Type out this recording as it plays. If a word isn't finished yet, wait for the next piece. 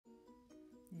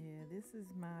This is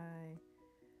my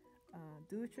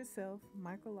do-it-yourself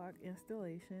Microloc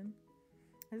installation.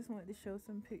 I just wanted to show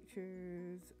some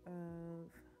pictures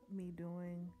of me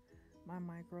doing my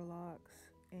Microlocs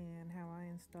and how I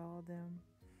installed them.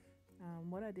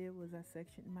 What I did was I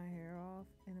sectioned my hair off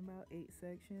in about 8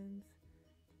 sections,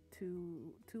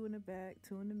 two in the back,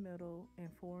 2 in the middle, and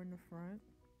 4 in the front.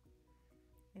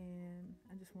 And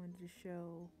I just wanted to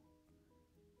show,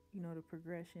 the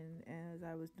progression as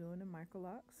I was doing the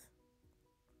Microlocs.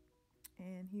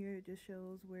 And here it just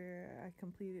shows where I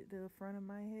completed the front of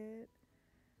my head.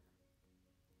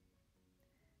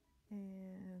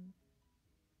 And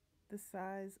the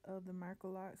size of the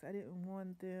Microlocs, I didn't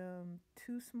want them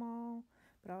too small,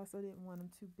 but I also didn't want them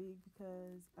too big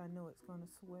because I know it's going to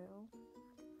swell.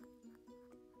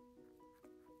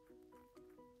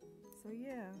 So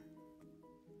yeah,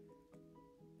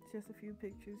 just a few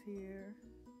pictures here.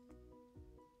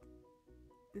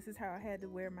 This is how I had to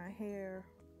wear my hair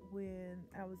when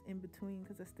I was in between,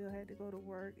 because I still had to go to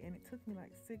work, and it took me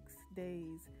like 6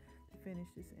 days to finish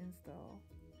this install.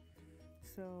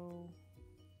 So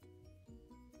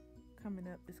coming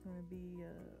up, it's going to be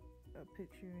a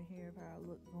picture in here of how I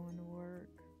look going to work.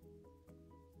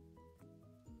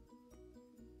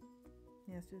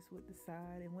 That's just with the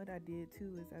side. And what I did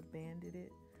too is I banded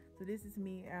it. So this is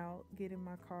me out getting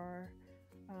my car.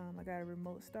 I got a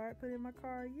remote start put in my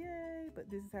car, yay! But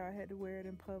this is how I had to wear it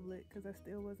in public because I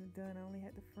still wasn't done. I only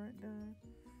had the front done.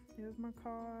 Here's my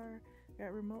car,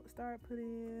 got remote start put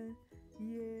in,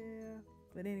 yeah.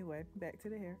 But anyway, back to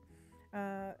the hair.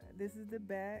 This is the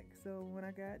back. So when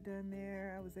I got done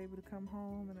there, I was able to come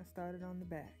home and I started on the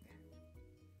back.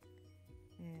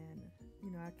 And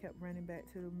I kept running back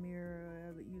to the mirror.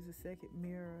 I would use a second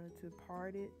mirror to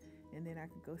part it, and then I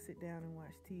could go sit down and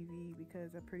watch TV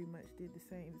because I pretty much did the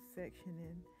same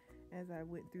sectioning as I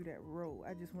went through that row.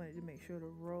 I just wanted to make sure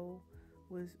the row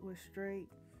was straight,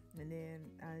 and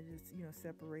then I just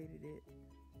separated it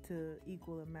to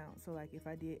equal amount. So like if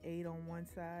I did 8 on one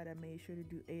side, I made sure to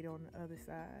do 8 on the other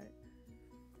side.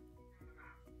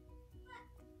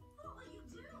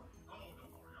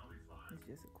 It's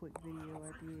just a quick video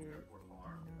I did.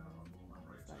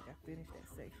 It's like I finished that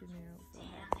section there. So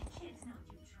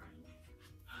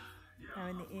now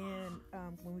in the end,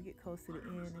 when we get close to the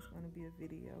end, it's going to be a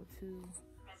video too.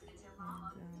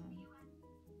 And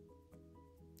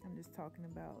I'm just talking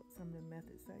about some of the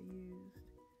methods I used.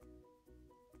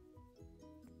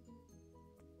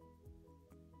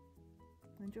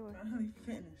 Enjoy. Finally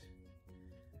finished.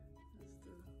 That's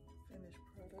the finished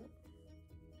product.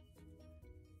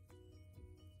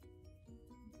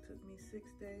 It took me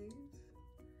 6 days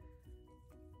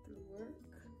through work.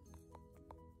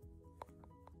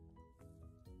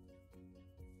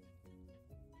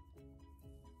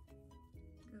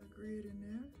 Got a grid in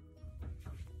there.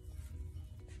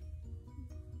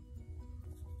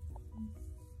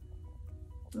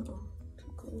 Uh-oh,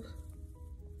 too close.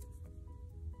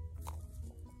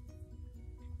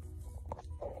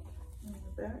 On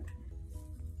the back.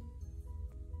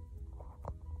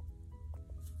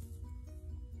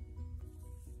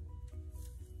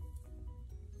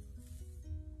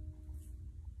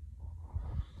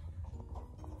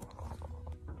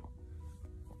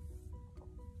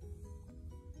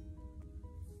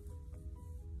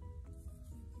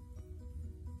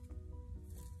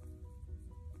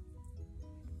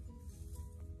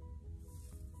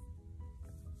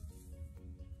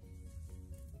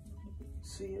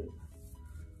 See it.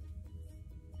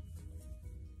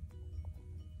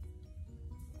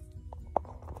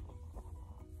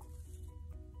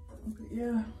 But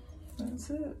yeah, that's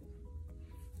it.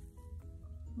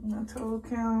 My total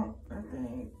count, I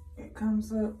think it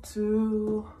comes up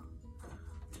to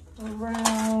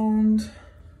around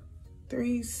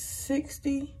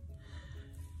 360.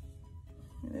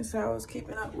 And that's how I was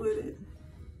keeping up with it.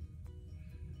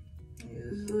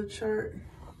 Here's a little chart.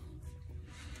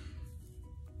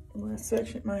 When I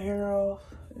sectioned my hair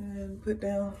off and put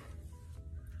down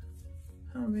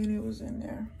how many was in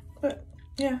there. But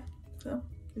yeah, so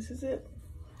this is it.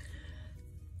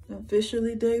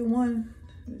 Officially day 1.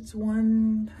 It's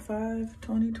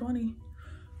 1/5/2020.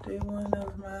 Day 1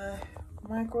 of my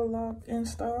Microloc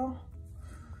install.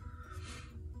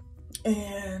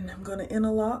 And I'm gonna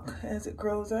interlock as it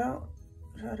grows out.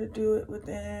 Try to do it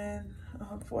within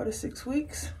 4 to 6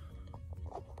 weeks.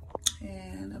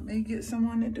 And I may get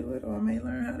someone to do it, or I may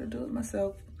learn how to do it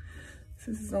myself,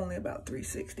 since it's only about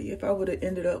 360. If I would have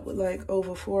ended up with like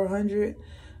over 400,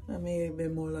 I may have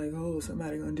been more like, oh,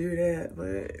 somebody gonna do that.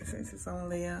 But since it's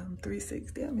only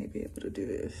 360, I may be able to do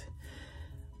this,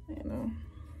 but no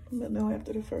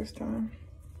after the first time.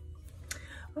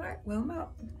 All right, well, I'm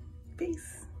out.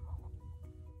 Peace.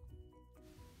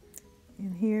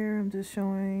 And here I'm just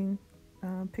showing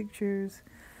pictures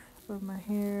of my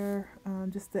hair,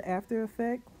 just the after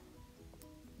effect,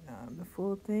 the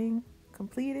full thing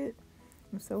completed.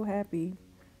 I'm so happy.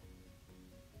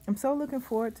 I'm so looking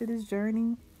forward to this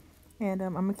journey, and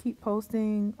I'm gonna keep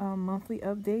posting monthly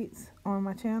updates on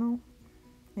my channel,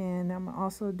 and I'm gonna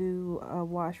also do a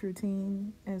wash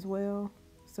routine as well.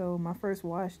 So my first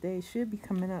wash day should be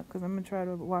coming up, because I'm gonna try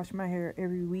to wash my hair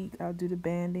every week. I'll do the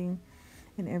banding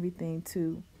and everything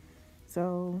too.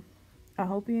 So I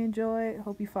hope you enjoy it.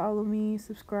 Hope you follow me,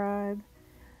 subscribe,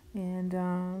 and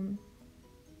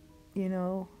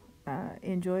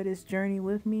enjoy this journey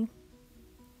with me.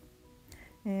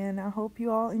 And I hope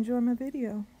you all enjoy my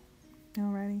video.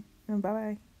 Alrighty, and bye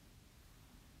bye.